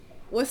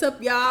What's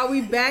up, y'all? We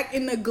back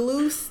in the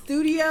Glue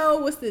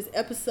Studio. What's this,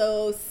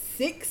 episode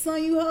 6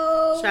 on you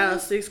hoes? Shout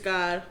out 6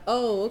 God.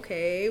 Oh,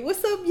 okay.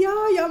 What's up,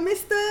 y'all? Y'all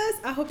missed us?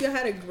 I hope y'all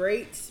had a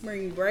great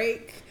spring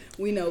break.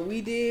 We know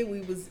we did. We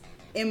was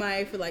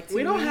MIA for like 2 weeks.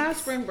 We don't have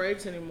spring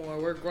breaks anymore.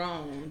 We're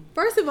grown.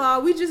 First of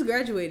all, we just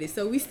graduated,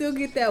 so we still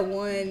get that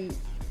one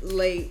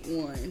late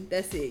one.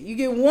 That's it. You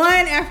get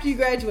one after you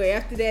graduate.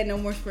 After that, no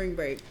more spring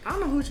break. I don't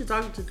know who she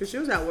talking to because she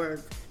was at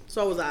work.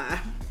 So was I.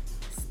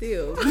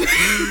 Still,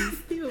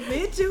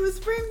 bitch, it was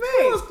spring break.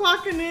 I was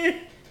clocking in.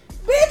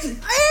 Bitch,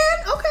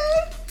 and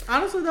okay.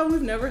 Honestly, though,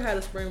 we've never had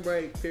a spring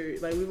break,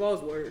 period. Like, we've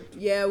always worked.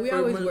 Yeah, we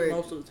always work.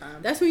 Most of the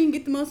time. That's when you can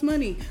get the most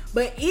money.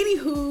 But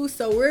anywho,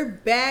 so we're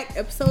back,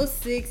 episode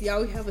 6.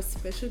 Y'all, we have a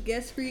special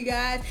guest for you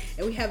guys.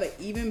 And we have an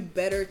even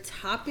better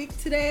topic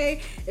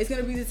today. It's going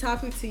to be the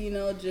topic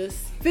to, just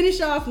finish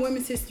off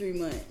Women's History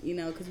Month,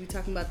 because we're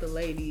talking about the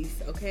ladies,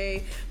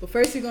 okay? But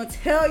first, we're going to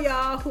tell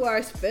y'all who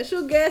our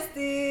special guest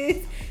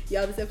is.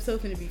 Y'all, this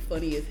episode's going to be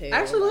funny as hell.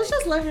 Actually, let's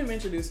just let him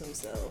introduce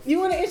himself. You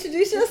want to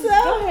introduce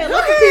yourself? Go ahead.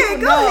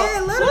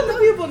 Let the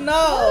people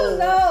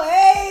know.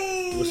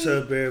 Hey. What's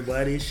up,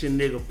 everybody? It's your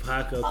nigga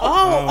Paco.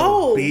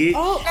 Bitch.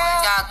 Y'all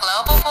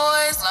global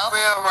boys,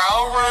 real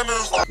road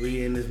runners.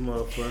 We in this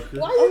motherfucker.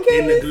 Why you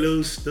in the can't-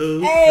 glue stew.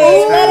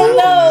 Hey, let them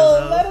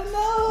know. Let them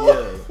know.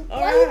 Yeah.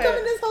 Why you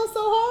coming this hoe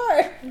so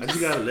hard? I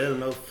just gotta let them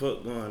know what the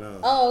fuck going on.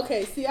 Oh,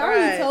 okay. See, I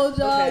already told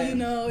y'all,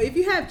 okay. if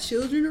you have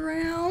children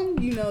around,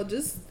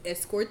 just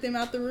escort them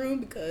out the room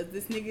because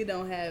this nigga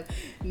don't have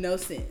no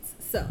sense.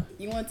 So,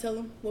 you want to tell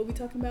them what we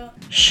talking about?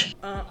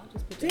 I'll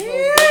just put your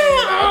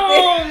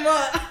Damn!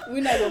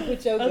 We're not going to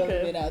put your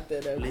government out there,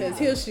 though, because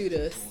he'll shoot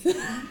us.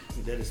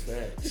 That is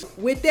facts.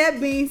 With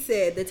that being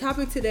said, the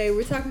topic today,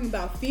 we're talking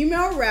about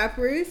female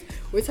rappers.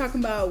 We're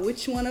talking about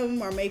which one of them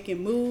are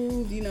making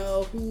moves,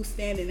 who's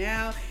standing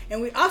out.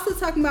 And we're also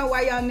talking about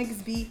why y'all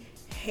niggas be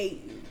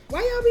hating.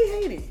 Why y'all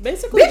be hating?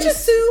 Basically,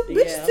 bitches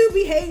too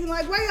be hating.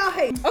 Like, why y'all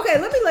hating? Okay,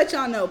 let me let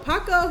y'all know.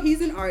 Paco,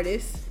 he's an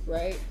artist,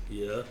 right?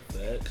 Yeah,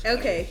 facts.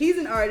 Okay, he's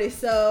an artist.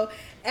 So,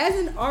 as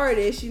an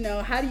artist,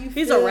 how do you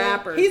feel? He's a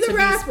rapper. He's a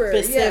rapper.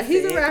 Yeah, he's a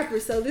specific. rapper.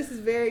 So, this is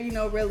very,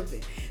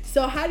 relevant.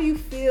 So, how do you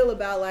feel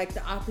about, like,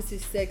 the opposite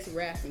sex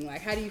rapping?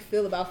 Like, how do you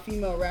feel about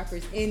female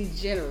rappers in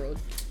general?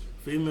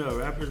 Female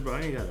rappers, bro,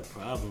 I ain't got a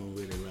problem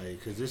with it.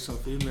 Like, cause there's some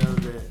females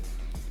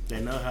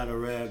that know how to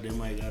rap. They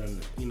might got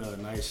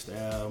a nice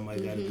style,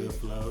 might got a good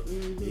flow.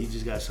 Mm-hmm. You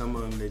just got some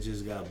of them that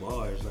just got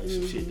bars, like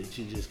some shit that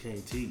you just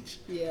can't teach.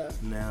 Yeah.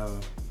 Now,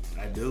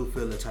 I do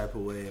feel a type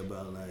of way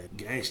about like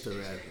gangster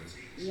rapping.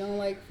 You don't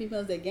like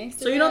females that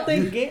gangster So you don't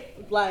rap? think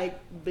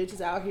bitches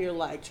out here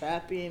like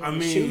trapping and I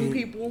mean, shooting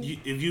people?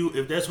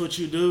 If that's what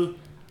you do,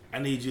 I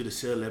need you to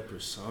sell that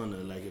persona.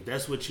 Like, if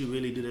that's what you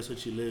really do, that's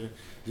what you live in,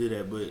 do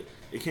that. But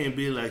it can't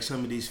be like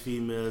some of these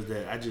females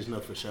that I just know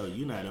for sure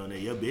you not on that.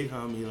 Your big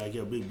homie, like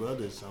your big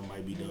brother or something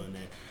might be doing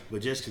that.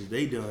 But just because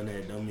they doing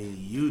that don't mean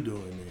you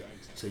doing it.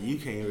 So you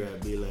can't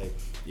rap, be like,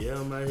 yeah,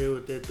 I'm out here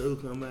with that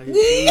thuke, I'm out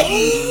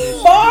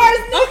here. Bars,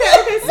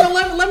 Okay, so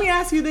let me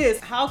ask you this.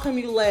 How come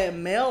you let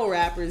male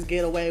rappers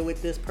get away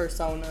with this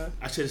persona?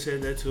 I should have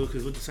said that too,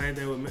 because with the same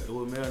thing with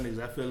male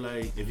niggas, I feel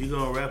like if you're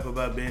going to rap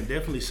about being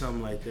definitely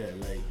something like that,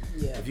 like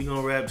if you're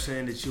going to rap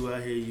saying that you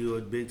out here, you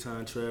a big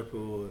time trapper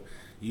or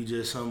you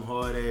just some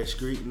hard ass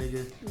street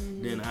nigga,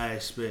 then I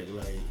expect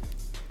like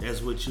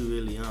that's what you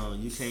really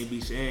on. You can't be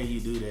saying you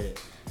do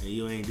that and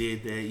you ain't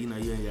did that. You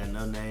ain't got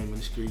no name in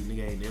the street.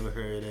 Nigga ain't never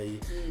heard of you.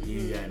 You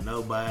ain't got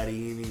nobody.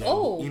 You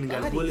ain't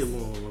got a bullet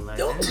wound. Like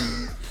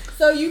that.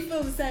 So you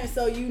feel the same.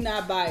 So you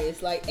not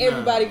biased. Like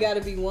everybody got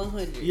to be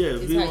 100. Yeah,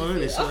 be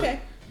 100. So okay.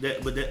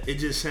 But it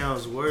just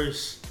sounds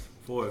worse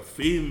for a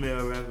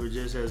female rapper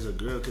just as a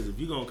girl. Because if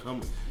you gonna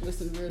come, with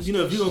some real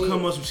if you gonna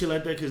come on some shit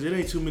like that, because it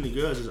ain't too many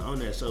girls that's on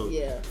that. So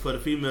for the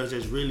females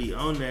that's really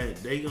on that,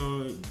 they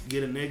gonna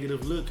get a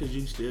negative look because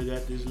you still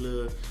got this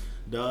little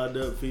dolled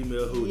up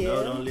female who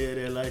don't live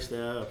that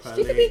lifestyle.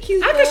 She could be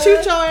cute. I can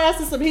shoot your ass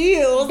in some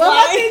heels. But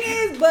my thing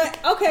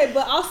is,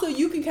 but also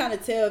you can kind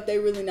of tell if they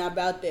really not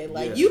about that.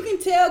 Like you can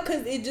tell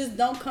because it just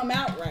don't come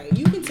out right.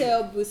 You can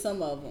tell with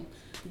some of them.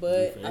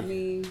 But I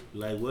mean,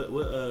 like what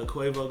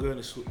Quavo girl in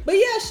the Sweet. But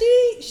yeah,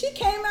 she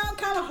came out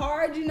kind of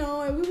hard,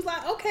 and we was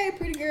like, okay,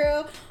 pretty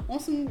girl on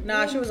some.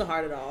 Nah, she wasn't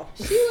hard at all.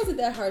 She wasn't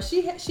that hard.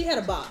 She had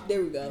a bop.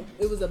 There we go.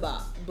 It was a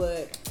bop.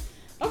 But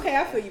okay,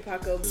 I feel you,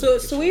 Paco. So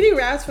Sweetie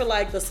raps for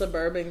like the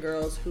suburban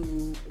girls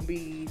who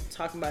be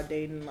talking about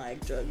dating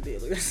like drug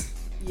dealers.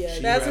 Yeah,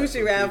 that's who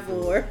she rap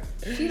for.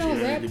 She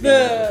don't rap.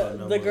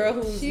 The girl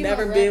who's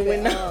never been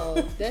with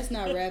no. That's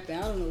not rapping.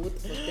 I don't know what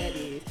the fuck that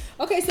is.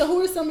 Okay, so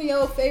who are some of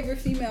your favorite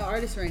female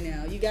artists right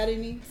now? You got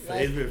any?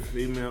 Favorite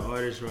female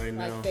artists right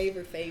now? Like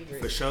favorite.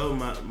 For sure,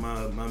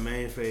 my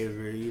main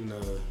favorite,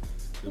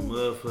 the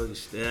motherfucking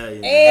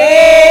Stallion.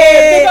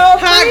 Hey,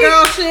 hot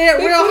girl shit,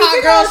 real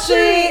hot girl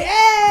shit.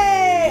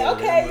 Hey,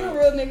 okay, you a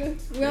real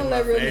nigga. We don't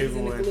let real niggas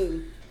in the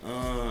glue.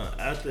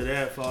 After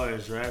that, as far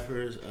as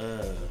rappers,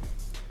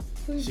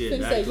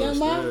 shit, say Young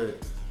Ma?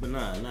 But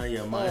nah, not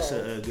Young Ma. It's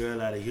a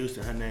girl out of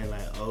Houston. Her name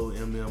like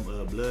OMM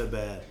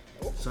Bloodbath.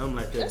 something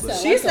like that. That But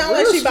She sound sound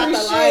like she about to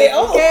street like. shit.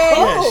 Okay.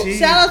 Yeah, she-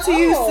 Shout out to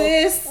you,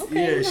 sis.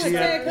 Okay, yeah, she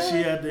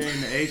okay. out there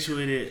in the H with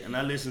it, and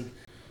I listen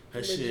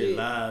her shit Legit.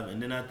 live.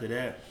 And then after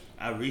that,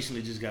 I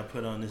recently just got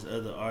put on this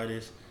other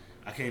artist.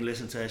 I can't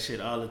listen to her shit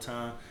all the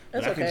time.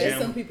 But That's I can okay. There's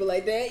jam. some people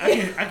like that.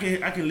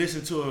 I can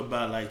listen to her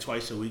about like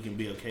twice a week and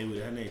be okay with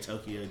it. Her name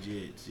Tokyo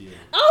Jets. Yeah.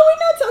 Oh,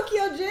 we know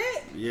Tokyo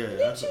Jet. Yeah. Did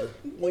that's you?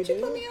 We Did you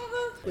do. put me on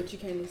her? But you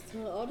can't listen to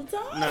her all the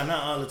time. Nah,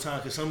 not all the time,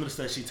 because some of the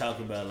stuff she talk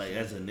about, like,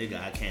 as a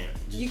nigga, I can't.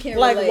 You can't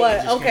Like relate. what?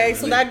 Just Okay, can't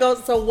so relate. that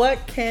goes. So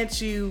what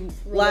can't you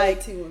Relate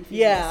like? to when females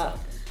Yeah. talk.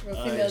 When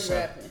females So,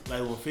 rapping.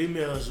 like, when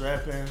females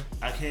rapping,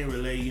 I can't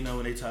relate, you know,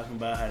 when they talking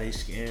about how they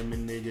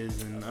scamming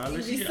niggas and all You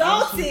this be shit.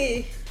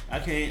 salty. I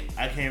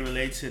can't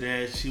relate to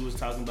that. She was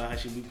talking about how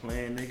she be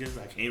playing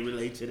niggas. I can't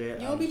relate to that.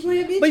 You don't be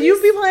playing bitches. But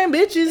you be playing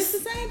It's the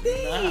bitches. same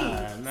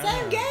thing. Nah.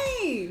 Same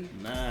game.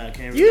 Nah, I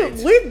can't You relate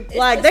to we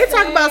like the they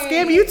talk about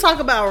same. scamming. You talk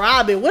about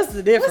robbing. What's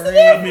the difference? I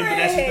mean, but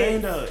that's the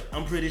thing though.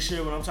 I'm pretty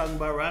sure when I'm talking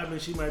about robbing,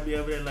 she might be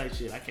over there like,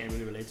 shit, I can't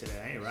really relate to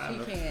that. I ain't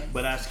robbing. She can.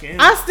 But I scam.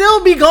 I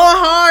still be going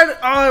hard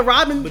on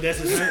robbing. But that's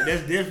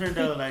that's different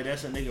though. Like,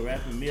 that's a nigga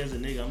rapping. Me as a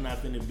nigga, I'm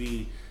not finna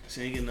be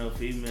singing no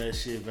female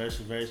shit verse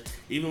for verse.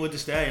 Even with the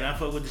Stallion, I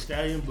fuck with the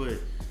Stallion, but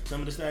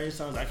some of the Stallion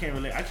songs I can't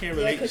relate. I can't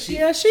relate. 'cause She,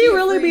 Yeah, she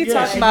really be Yeah,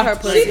 talking she about her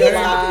be- pussy She be a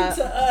talking lot.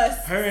 to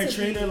us. her and to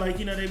Trina, be- like,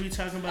 you know, they be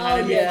talking about Oh, how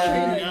they be yeah,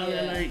 fucking Trina, out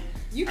there, yeah. like,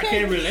 You I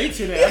can't relate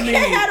to that. You I mean,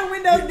 can't have the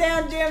windows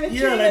down, jamming.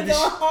 yeah, like the,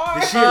 going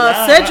hard. the shit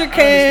live. Cedric I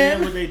can.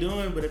 understand what they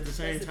doing, but at the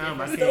same That's a time,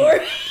 I different can't.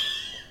 story.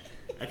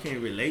 I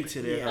can't relate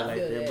to that Yeah, I like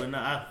feel that. that. But no,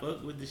 I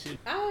fuck with the shit.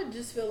 I would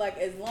just feel like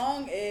as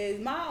long as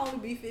my only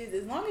beef is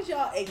as long as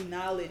y'all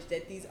acknowledge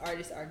that these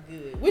artists are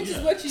good, which is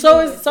Yeah. what you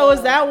So doing,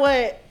 is that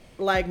what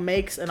like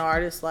makes an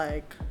artist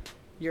like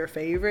your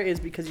favorite? Is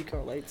because you can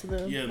relate to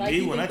them? Yeah, Like, me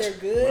you when I think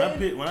they're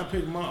good? when I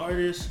pick my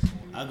artist,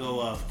 I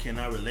go off. Can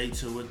I relate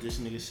to what this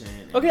nigga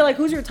saying? Okay, like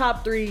who's your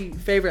top 3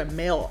 favorite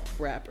male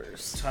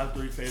rappers? Top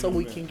 3 favorite. So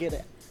we men. can get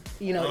it.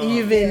 You know, Um,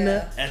 even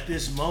Yeah. At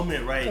this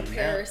moment right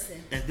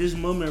Comparison. now. At this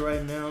moment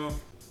right now,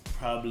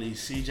 probably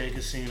CJ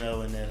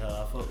Casino and that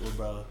I fuck with,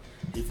 bro.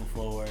 He from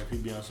Fort Worth. He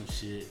be on some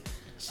shit.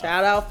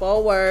 shout out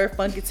Fort Worth,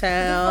 Funky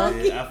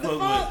Town. Yeah, I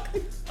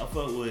The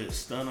fuck with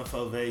Stunner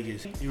for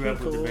Vegas. He rap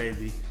with cool. the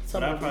baby.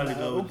 Some But I of them probably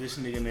go know. with this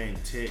nigga named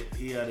Tech.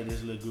 He out of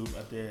this little group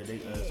out there, they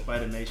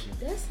Spider Nation.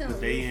 That sound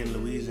But they really in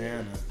good.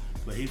 Louisiana.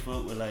 But he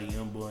fuck with like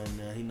Young Boy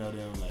and he know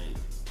them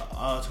like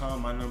all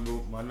time. My number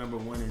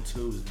 1 and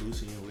 2 is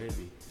Boosie and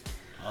Webby.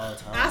 All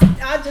time.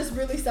 I just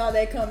really saw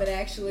that coming.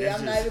 Actually, That's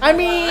I'm just- not even. I gonna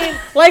mean, lie.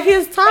 like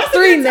his top That's a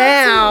 3 good top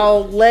now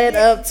led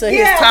up to his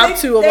Yeah, top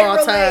 2 of they all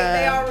relate. time.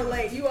 They all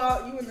relate. You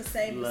in the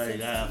same Like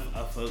vicinity.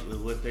 I fuck with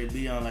what they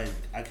be on. Like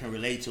I can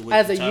relate to what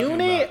As a you're talking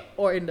unit about.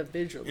 or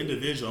individually?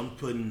 Individual,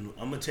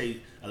 I'm gonna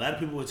take. A lot of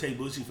people would take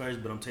Boosie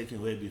first, but I'm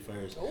taking Webby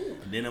first. Ooh.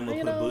 And then I'm gonna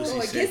You put know, Boosie Oh,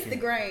 against the second.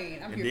 grain.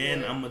 I'm And here then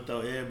for it. I'm gonna throw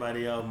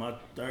everybody out. My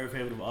third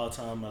favorite of all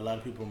time, a lot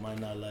of people might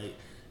not like,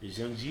 is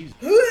Young Jeezy.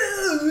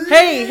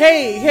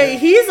 Hey,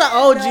 he's an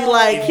OG.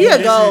 Like he a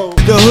Listen. gold.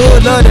 The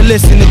hood love to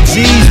listen to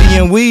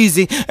Jeezy and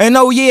Wheezy, and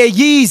oh yeah,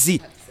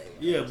 Yeezy.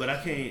 Yeah, but I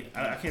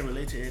can't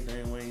relate to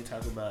everything Wayne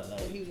talk about.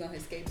 Like, He was on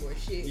his skateboard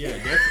shit. yeah,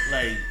 that's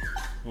like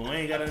when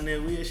Wayne got on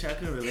that weird shit, I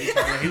couldn't relate to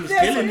it. He was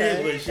That's killing okay.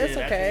 it, but shit, That's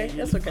I okay. can't really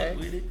That's fuck okay.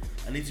 with it.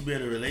 I need to be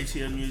able to relate to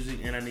your music,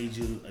 and I need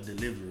you a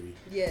delivery.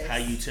 Yes. How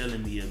you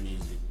telling me your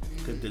music?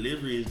 Because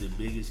delivery is the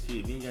biggest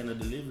key. If you ain't got no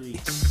delivery,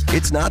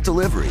 It's not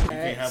delivery. you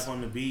can't hop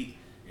on the beat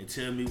and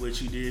tell me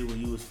what you did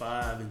when you was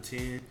 5 and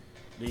 10.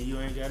 Then you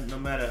ain't got, no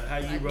matter how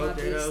you Like wrote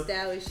my that bitch hoe.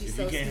 Stylish, she's If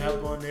so you can't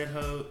smooth. hop on that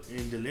hoe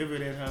and deliver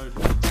that hoe,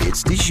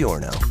 It's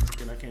DiGiorno.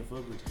 then I can't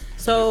fuck with you.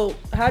 So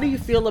how do you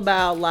feel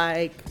about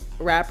like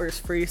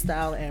rappers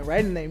freestyle and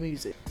writing their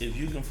music? If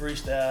you can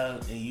freestyle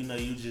and you know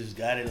you just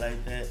got it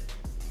like that,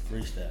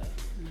 freestyle.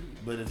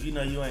 But if you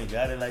know you ain't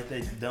got it like that,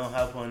 you don't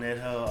hop on that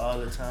hoe all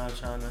the time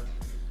trying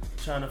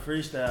to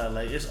freestyle.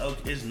 Like it's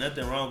okay, it's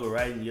nothing wrong with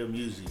writing your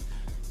music.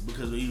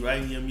 Because when you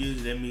writing your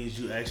music, that means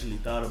you actually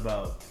thought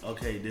about,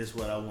 okay, this is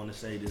what I want to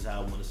say, this is how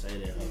I want to say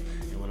that.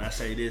 And when I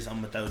say this,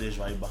 I'm going to throw this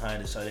right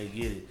behind it so they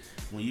get it.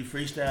 When you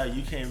freestyle,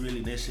 you can't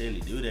really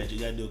necessarily do that. You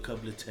got to do a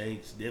couple of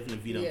takes. Definitely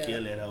if you don't Yeah.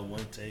 kill that hoe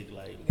one take,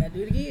 like, You gotta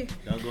do it again.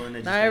 don't go in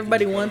there. just Not thinking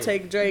everybody it's one cold.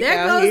 take Drake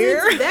That out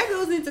here.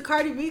 goes into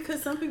Cardi B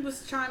because some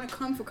people's trying to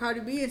come for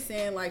Cardi B and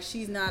saying like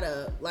she's not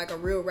a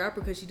real rapper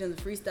because she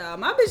doesn't freestyle.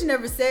 My bitch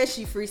never said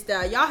she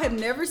freestyle. Y'all have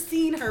never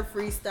seen her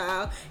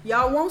freestyle.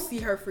 Y'all won't see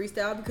her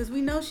freestyle because we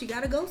know she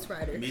got a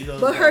ghostwriter. Migos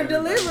But got her everybody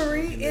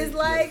delivery fucking is that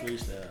like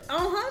freestyle.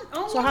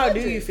 on So how do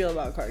 100. you feel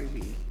about Cardi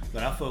B?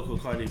 But I fuck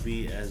with Cardi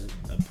B as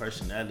a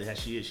personality. How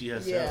she is. She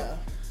herself. Yeah.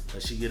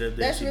 Like she get up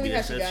there, That's she really be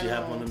how she herself. She got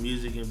hop on on. the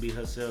music and be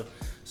herself.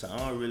 So I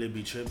don't really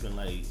be tripping.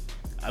 Like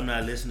I'm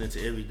not listening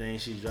to everything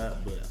she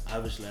dropped, but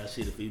obviously I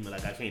see the female.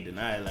 Like I can't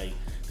deny it. Like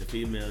the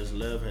females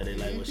love her. They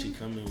like what she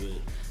coming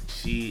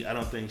with. I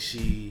don't think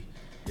she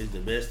is the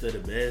best of the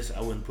best.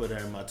 I wouldn't put her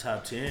in my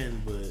top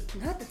 10,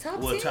 but Not the top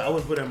well, 10. I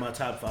wouldn't put her in my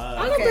top 5.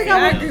 I don't Okay, think I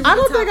I agree would. with I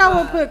don't the think top I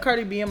would five. put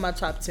Cardi B in my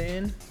top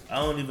 10. I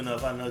don't even know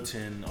if I know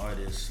 10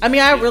 artists. I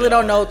mean, I female really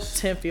don't know artists.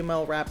 10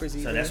 female rappers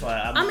either. So that's why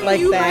I'm I mean, Like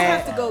you might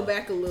that. have to go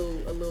back a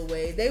little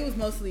way. They was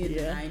mostly in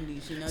Yeah. the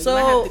 90s, you know. So-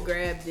 you might have to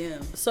grab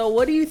them. So,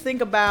 what do you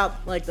think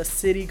about like the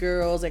City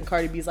Girls and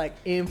Cardi B's like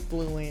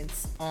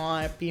influence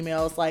on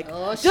females? Like,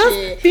 Oh, just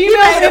shit. He females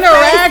made a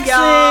face,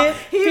 y'all.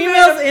 interaction, He made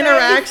females a face.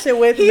 interaction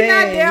with He men.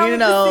 not down You with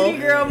know, the City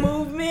Girl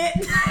movement.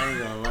 I ain't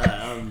gonna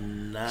lie,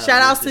 I'm not.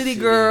 Shout out with the City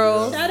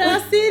Girls. Shout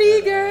out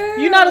City Girl.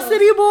 you not a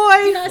city boy.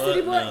 You not a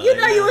city Fuck boy. no, You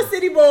know ain't you no- a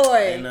city boy.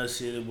 Ain't no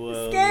city boy.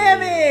 over here.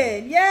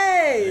 Scamming.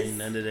 Yes. Ain't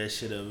none of that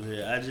shit over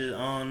here. I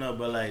don't know,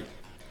 but like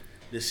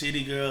the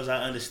city girls,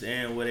 I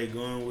understand where they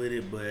going with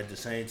it, but at the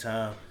same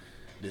time,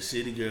 the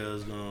city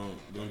girls gonna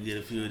get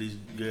a few of these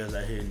girls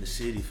out here in the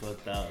city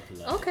fucked out.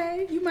 Like,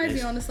 Okay, you might they-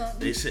 be onto something.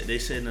 They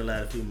setting a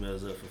lot of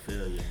females up for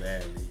failure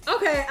badly.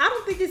 Okay, I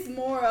don't think it's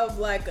more of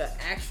like a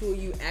actual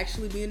you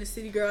actually being a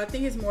city girl. I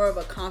think it's more of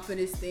a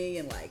confidence thing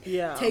and like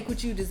Yeah. take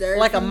what you deserve.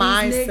 Like a from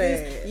these mindset.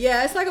 niggas.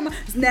 Yeah, it's like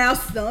now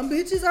some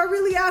bitches are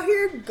really out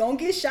here gonna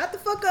get shot the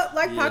fuck up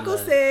like Yeah, Paco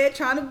like- said,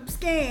 trying to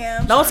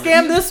scam. Don't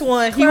scam this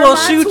one. He will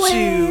Claremont shoot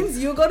twins,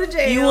 you. You'll go to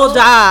jail. You will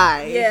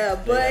die. Yeah,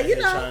 They out but you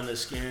here know, trying to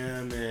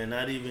scam and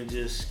not even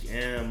just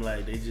scam.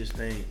 Like they just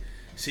think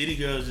city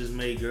girls just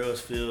make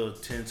girls feel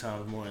 10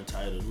 times more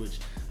entitled, which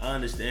I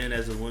understand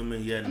as a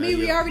woman. Yeah, I mean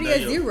we already at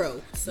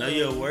zero. So. Know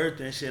your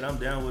worth and shit. I'm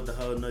down with the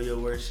whole know your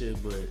worth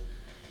shit, but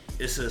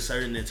it's a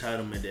certain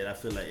entitlement that I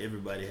feel like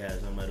everybody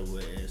has, no matter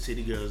what. And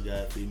city girls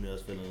got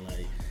females feeling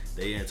like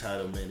their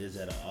entitlement is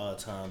at an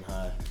all-time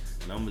high.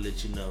 And I'm gonna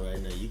let you know right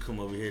now, you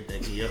come over here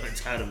thinking your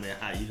entitlement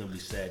high, you gonna be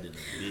sad in a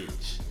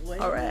bitch. Well,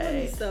 All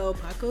right. So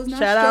Paco's not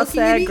Shout out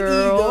stroking sad any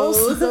girls.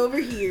 egos over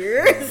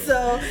here.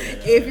 So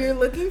if you're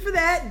looking for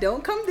that,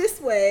 don't come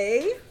this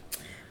way.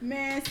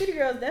 Man, city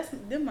girls,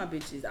 them my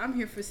bitches. I'm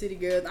here for city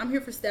girls. I'm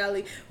here for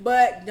Stally.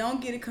 But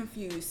don't get it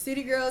confused.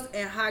 City girls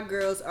and hot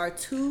girls are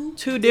two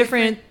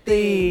different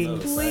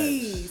things. No,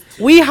 Please.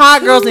 We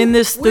hot girls in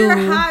this stew. We're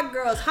hot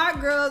girls.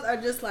 Hot girls are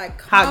just like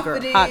Hot girl,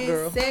 confident, hot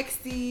girl.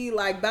 sexy,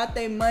 like about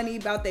their money,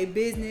 about their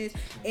business,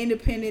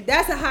 independent.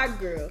 That's a hot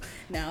girl.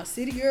 Now,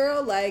 city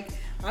girl, like,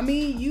 I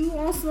mean, you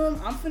on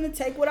some, I'm finna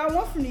take what I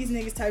want from these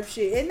niggas type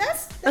shit. And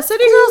that's A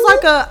city girl's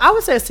like I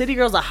would say a city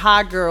girl's a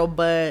hot girl,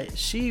 but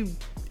she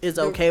is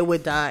okay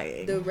with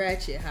dying. the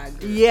ratchet hot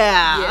girl.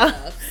 Yeah.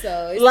 Yeah.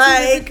 So it's two Like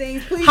different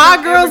things. Please hot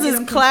don't girls ever get is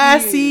them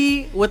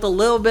classy with a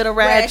little bit of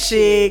ratchet.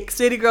 Ratchet.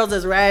 City girls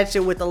is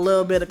ratchet with a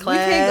little bit of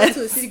confused. We class. can't go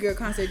to a city girl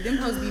concert. Them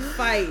hoes be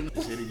fighting.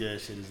 City girl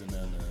shit is a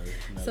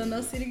no-no. So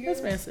no city girls?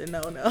 This man said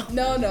no.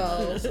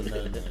 No. That's a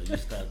no-no. You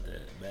stop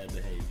that. Bad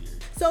behavior.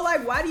 So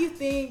like, why do you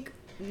think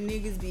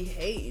niggas be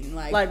hating?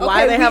 Like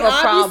why they have a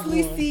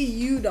obviously problem? see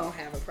you don't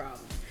have a problem,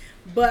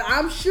 but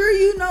I'm sure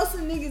you know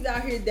some niggas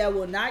out here that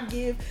will not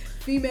give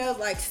females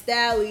like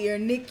Stally or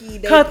Nikki.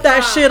 They Cut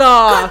that pop. shit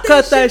off.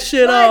 Cut that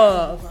shit like,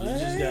 off.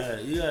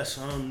 what? You got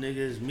some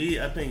niggas.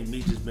 I think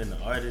me just being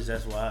an artist,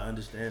 that's why I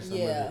understand some of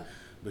Yeah. it.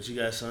 But you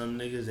got some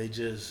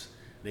niggas,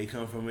 they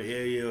come from an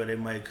area or they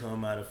might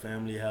come out of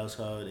family,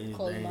 household, anything.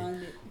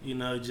 Close-minded. You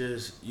know,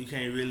 you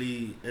can't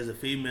really, as a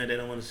female, they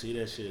don't want to see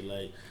that shit.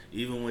 Like,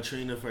 even when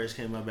Trina first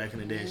came out back in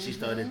the day, she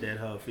started that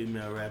whole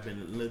female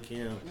rapping, Lil'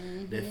 Kim,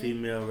 that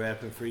female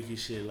rapping freaky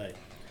shit. Like,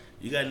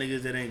 you got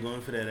niggas that ain't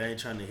going for that. I ain't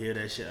trying to hear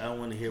that shit. I don't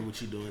want to hear what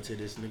you doing to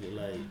this nigga.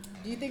 Like,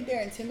 Do you think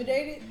they're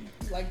intimidated?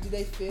 Like, do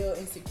they feel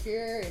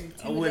insecure and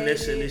intimidated? I wouldn't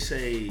necessarily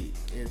say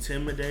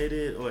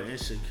intimidated or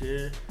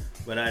insecure,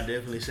 but I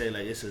definitely say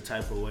like it's a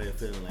type of way of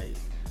feeling like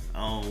I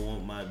don't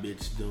want my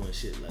bitch doing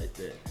shit like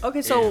that.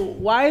 Okay, so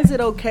And why is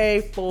it okay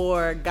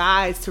for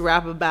guys to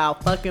rap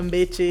about fucking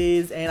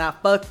bitches and I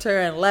fucked her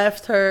and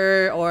left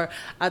her or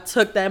I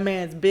took that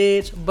man's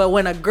bitch, but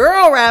when a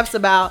girl raps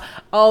about,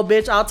 oh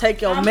bitch, I'll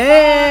take your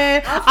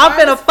man, I'm fine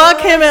finna as fuck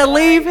fuck, him and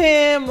like- leave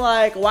him,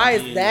 like why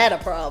is Yeah. that a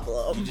you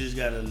problem? just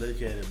gotta look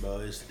at it, bro.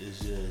 It's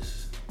just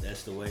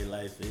that's the way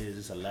life is.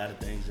 It's a lot of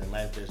things in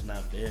life that's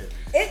not fair.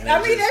 And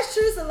I mean, that's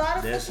true. It's a lot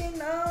of that's- fucking.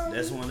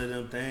 That's one of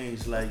them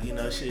things, like, you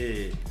know,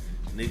 shit.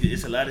 Nigga,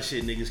 it's a lot of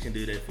shit niggas can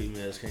do that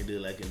females can't do.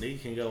 Like, a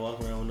nigga can go walk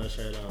around with no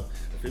shirt on.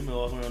 A female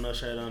walking around with no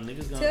shirt on,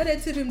 niggas gonna. Tell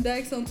that to them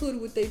dykes on Twitter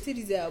with their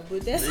titties out,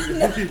 but that's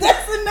another story.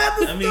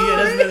 I mean, yeah,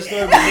 that's another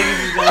story, but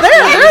niggas is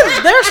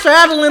gonna. They're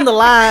straddling the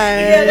line,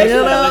 Yeah, you they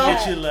look know.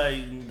 at you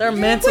like. They're Put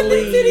them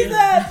mentally, titties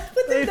up.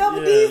 Put them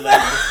double D's Yeah,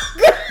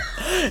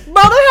 up.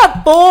 bro. They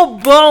have full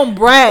blown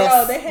breasts,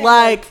 Bro, they have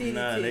like titty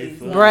Nah, they titties.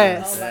 full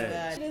breasts. Oh my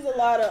god. There's a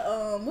lot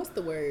of what's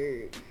the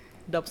word?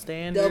 double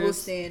standards. Double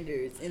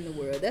standards in the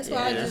world. That's why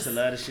I Yeah, just that's a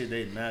lot of shit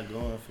they not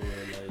going for.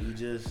 Like, you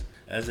just,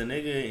 as a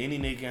nigga, any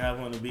nigga can hop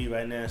on the beat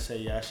right now and say,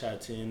 yeah, I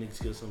shot 10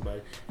 niggas, kill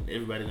somebody, and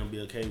everybody gonna be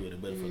okay with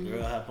it. But if a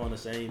girl hop on the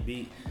same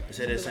beat and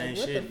say that same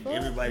what the shit, fuck?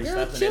 everybody Girl,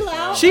 stopping chill that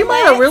out. song. She might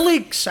have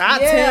really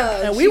shot Yeah,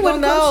 him, and she we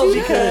wouldn't gonna come know.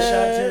 shoot She could have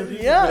shot 10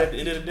 people, Yeah. but at the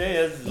end of the day,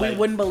 it's We like,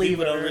 wouldn't believe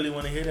people her. don't really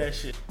want to hear that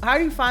shit. How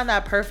do you find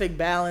that perfect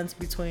balance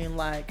between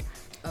like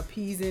a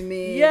appeasing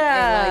men,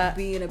 Yeah. and like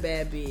being a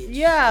bad bitch.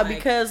 Yeah, Like,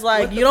 because what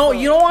like the you don't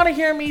fuck? want to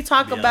hear me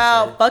talk Beyonce.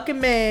 about fucking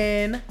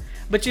men,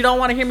 but you don't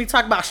want to hear me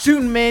talk about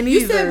shooting men You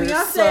either. said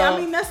Beyonce. so- I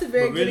mean, that's a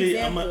very But good really,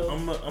 example.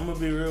 I'm gonna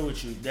be real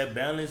with you. That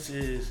balance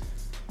is,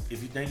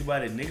 if you think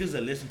about it, niggas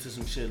that listen to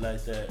some shit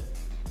like that,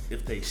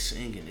 if they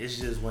singing, it's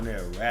just when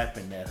they're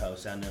rapping that hoe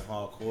sounding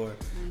hardcore.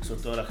 So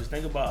throw it, cause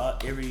think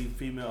about every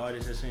female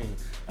artist that sing.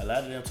 A lot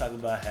of them talk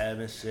about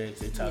having sex.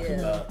 They talk Yeah,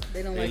 about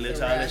they don't they like listen the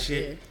to all rap that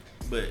shit. shit.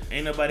 But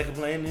ain't nobody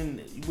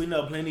complaining. We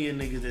know plenty of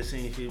niggas that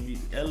sing shit.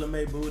 Ella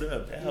May booed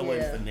up. That hoe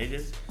wasn't Yeah. for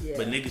niggas. Yeah.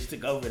 But niggas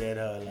took over that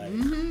hoe.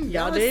 Like,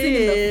 Y'all was singing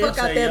the did. fuck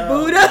out say that y'all,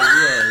 Buddha. like,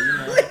 yeah, you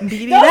know.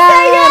 Beat it Don't say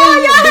out,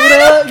 y'all, y'all beat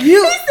heard up.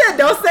 You. He said,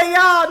 "Don't say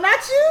y'all, not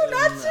you,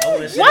 not I you."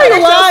 wouldn't say Why that.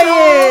 you I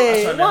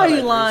lying? saw that Why like you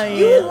three lying? times.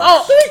 You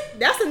Oh,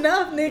 that's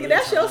enough, nigga.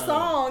 That's your times.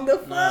 song. The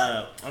fuck.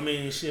 Nah, I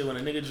mean, shit. When a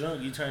nigga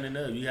drunk, you turning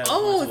up. You have to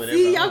Oh, whatever.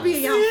 see, y'all on. be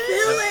in y'all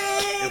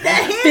feelings. If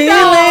That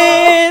I'm-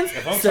 hand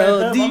If I'm so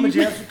turned up, I'ma deep.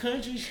 jam some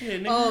country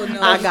shit, nigga. Oh,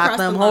 no. I you got crossed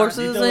them the line.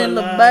 horses You throw a in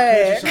the live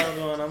bag. country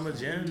song on, I'ma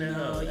jam that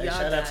hoe. Hey, y'all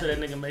shout out got to that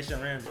nigga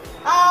Mason Ramsey.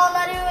 All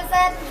I do is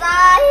say,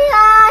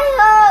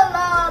 oh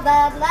Lord,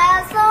 that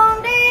last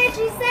song did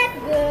she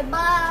said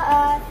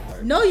goodbye.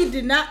 No, you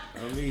did not.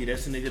 On me,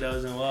 that's the nigga that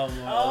was in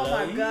Walmart. Oh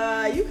my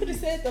god, you could have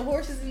said the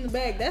horses in the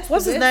bag. That's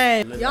What's the his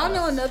best. name? Y'all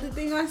know another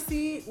thing I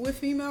see with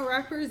female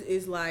rappers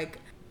is like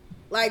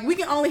we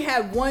can only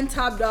have one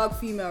top dog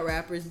female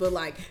rappers, but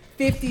like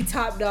 50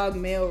 top dog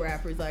male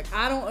rappers. Like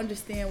I don't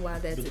understand why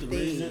that's But a the thing.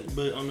 reason,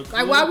 but on the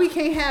Like why we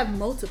can't have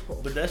multiple?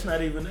 But that's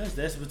not even us.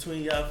 That's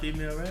between y'all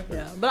female rappers.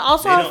 Yeah, but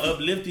also They don't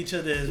uplift each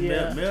other as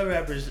Yeah. male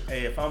rappers.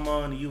 Hey, if I'm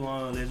on, you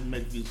on. Let's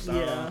make a song.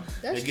 Yeah.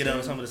 That's They get true.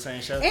 on some of the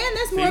same shows. And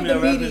that's more of the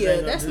Female rappers media. ain't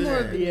gonna That's do more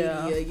that. of the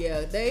Yeah. media.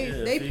 Yeah,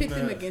 they pit them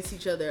female- against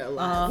each other a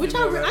lot, which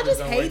Female I rappers just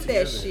don't hate work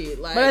that together. shit.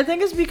 Like, But I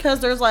think it's because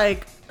there's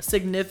like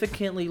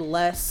significantly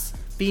less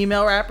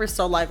female rappers,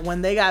 so like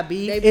when they got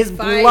beef, They be it's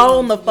fighting.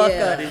 blown the fuck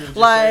Yeah. Not even up. just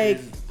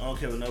Like that, I don't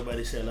care what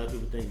nobody said. A lot of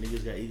people think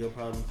niggas got ego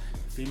problems.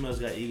 Females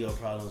got ego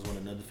problems when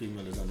another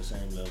female is on the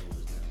same level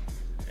as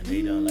them, and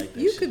they don't like that.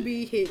 you shit. could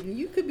be hitting.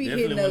 You could be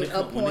Definitely hitting when a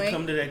when it come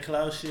point. to that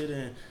clout shit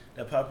and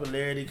that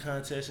popularity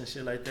contest and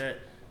shit like that,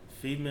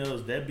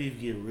 females, that beef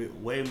get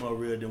way more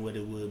real than what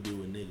it would be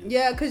with niggas.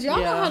 Yeah, cause y'all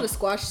know Yeah. how to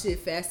squash shit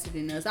faster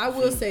than us. I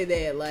will say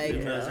that. Like,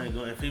 Females ain't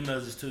going.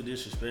 Females is too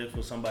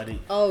disrespectful. Somebody,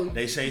 Oh.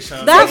 they say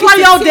something. that's why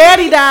your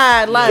daddy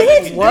died. Like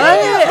Bitch,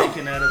 what?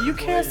 taken out of You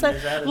proportion, can't say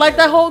it's out of like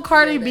there. that whole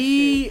Cardi Yeah, that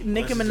B, shit.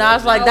 Nicki What's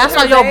Minaj. the Like Oh, that's her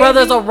how your baby?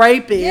 brother's a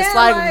rapist. Yeah,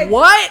 like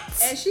what?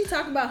 and she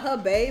talking about her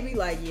baby.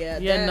 Like, yeah,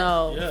 Yeah, that-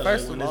 no. Yeah,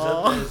 First like, of when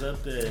all, it's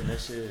up there, and that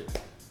shit.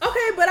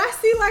 Okay, but I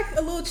see like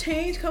a little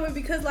change coming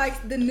because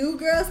like the new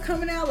girls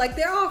coming out, like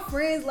they're all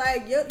friends.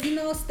 Like you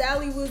know,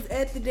 Stally was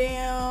at the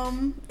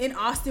damn in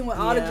Austin with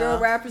all the Yeah. girl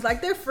rappers.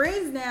 Like they're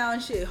friends now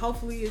and shit.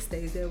 Hopefully it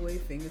stays that way.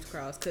 Fingers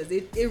crossed, because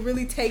it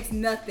really takes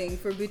nothing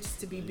for bitches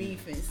to be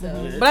beefing. So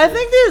Yeah. but I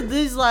think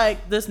these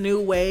like this new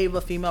wave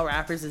of female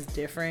rappers is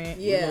different.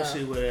 We yeah. gonna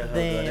see where that hoe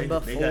Than go.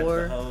 They got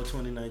before. the whole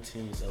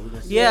 2019, so we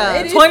gonna see. Yeah,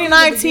 it is from the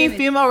 2019 beginning.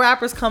 female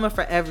rappers coming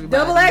for everybody.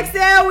 Double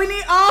XL, we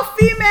need all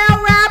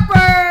female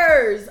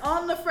rappers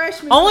on the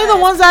freshman. Only the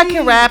class, ones that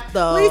can please. rap,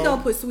 though. Please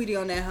don't put Sweetie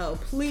on that hoe.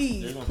 They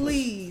Please, gonna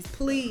please,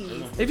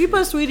 please. If you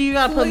put Sweetie, you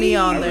gotta put me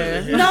on Please.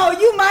 there. Yeah. No,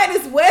 you might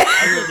as I well.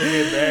 look to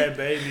hear Bad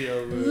Baby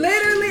over. it.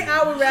 Literally,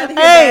 I would rather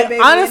hear Hey, Bad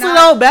Baby. honestly and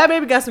I- though, Bad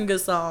Baby got some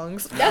good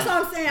songs. that's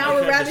what I'm saying. I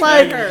would They rather kept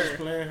Like, hear her.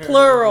 playing her.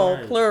 Plural,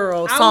 Right.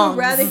 plural I songs.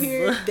 would rather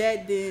hear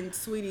that than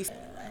Sweetie.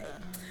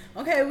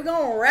 Okay, we're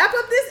gonna wrap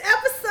up this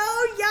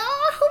episode, y'all.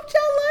 I hope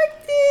y'all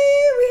liked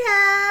it. We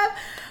have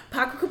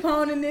Paco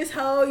Capone in this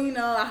hoe. You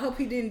know, I hope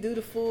he didn't do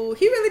the fool.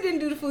 He really didn't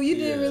do the fool. You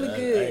did Yeah, really I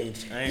good.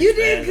 ain't You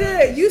did spazzed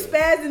good. out. You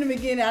spazzed in the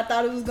beginning. I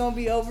thought it was gonna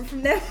be over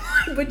from that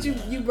point, but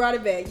you brought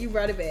it back. You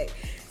brought it back.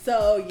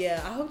 So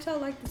yeah, I hope y'all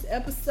like this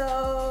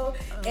episode.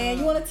 And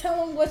you want to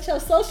tell them what your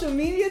social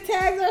media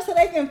tags are so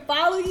they can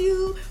follow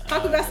you.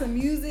 Paco got some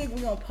music.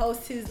 We're gonna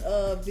post his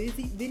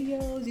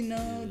videos. You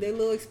know, they a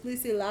little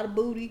explicit, a lot of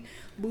booty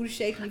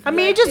shaking. if I you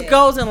mean, like it just that.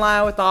 goes in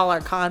line with all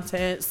our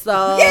content.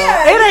 So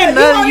Yeah, it ain't you won't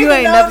nothing you even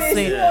ain't know never this.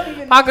 seen. You won't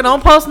even Paco, know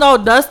don't post no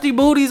dusty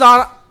booties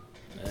on.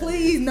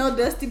 Please, no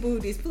dusty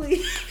booties.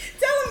 Please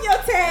tell them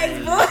your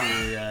tags,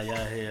 boy. Yeah,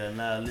 y'all here.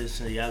 Now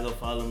listen, y'all go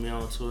follow me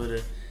on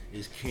Twitter.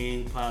 It's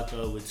King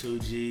Paco with 2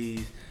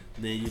 G's.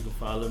 Then you can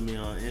follow me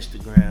on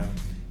Instagram,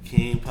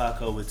 King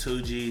Paco with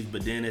 2 G's.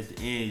 But then at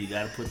the end, you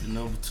gotta put the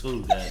number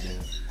 2. Goddamn.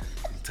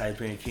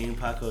 Type in King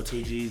Paco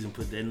 2 G's and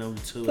put that number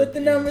 2. Put at the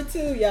end. number 2,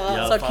 y'all.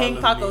 Y'all So follow King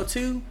Paco me.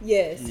 2,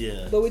 Yes.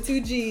 Yeah. But with 2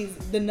 G's,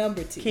 the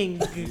number 2.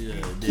 King.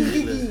 Yeah,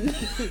 then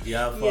look,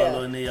 y'all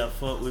following me, y'all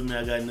fuck with me.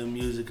 I got new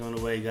music on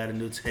the way. Got a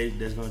new tape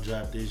that's gonna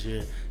drop this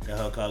year. That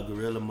hoe called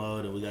Gorilla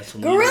Mode, and we got some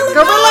Gorilla music.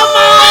 Mode!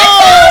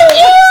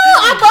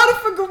 I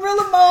voted for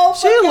Gorilla Mode.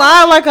 She Fuck y'all.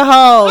 lied like a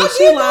hoe. I She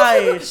did vote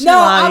lied. for- She No,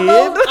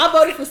 lied. I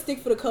voted for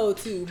Stick for the Code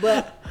too,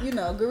 but you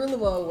know, Gorilla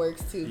Mode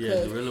works too. Yeah,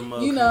 'cause, Gorilla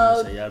Mode you coming,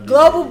 know, so y'all be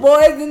Global ready.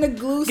 Boys in the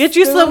glue. Get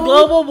you some stew.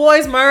 Global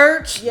Boys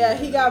merch. Yeah,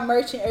 he got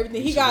merch and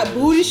everything. He should got have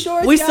booty that shit.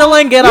 shorts. We y'all. still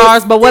ain't get We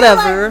ours, but still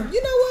whatever. like,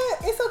 you know what?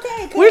 It's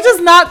okay. We're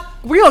just not.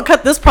 We're gonna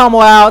cut this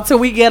promo out till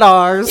we get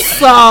ours.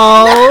 So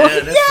Yeah,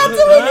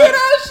 till we get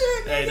our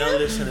shit. Hey, don't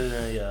listen to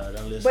that, y'all.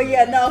 Don't listen. But to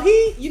yeah, that. no,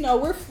 he, you know,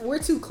 we're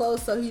too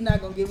close, so he's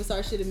not gonna give us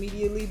our shit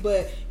immediately.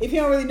 But if he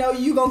don't really know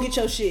you, gonna get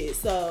your shit.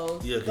 So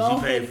Yeah, 'cause go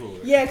you paid ahead. for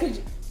it. Yeah, cause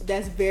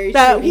that's very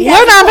that true. He we're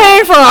has not a point.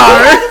 paying for He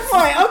ours. has a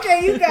point.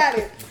 Okay, you got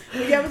it.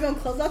 But yeah, we're gonna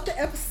close off the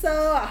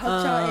episode. I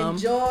hope y'all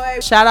enjoy.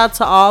 Shout out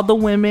to all the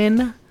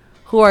women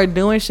who are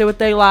doing shit with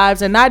their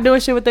lives and not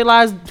doing shit with their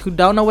lives, who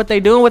don't know what they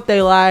doing with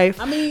their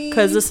life. I mean,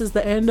 because this is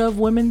the end of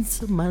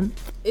Women's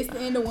Month. it's the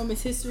end of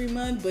Women's History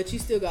Month, but you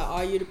still got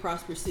all year to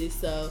prosper, sis.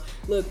 So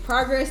look,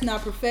 progress,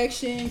 not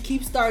perfection.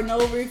 Keep starting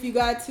over if you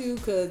got to,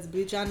 cause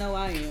bitch, I know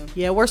I am.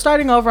 Yeah, we're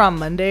starting over on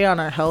Monday on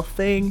our health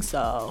thing,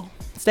 so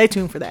stay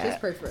tuned for Just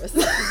that. pray for us.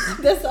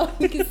 That's all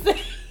we can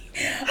say.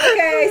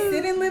 Okay,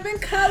 Sit and Live in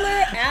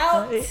Color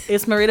out.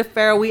 It's Marita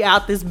Farrell. We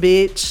out this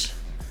bitch.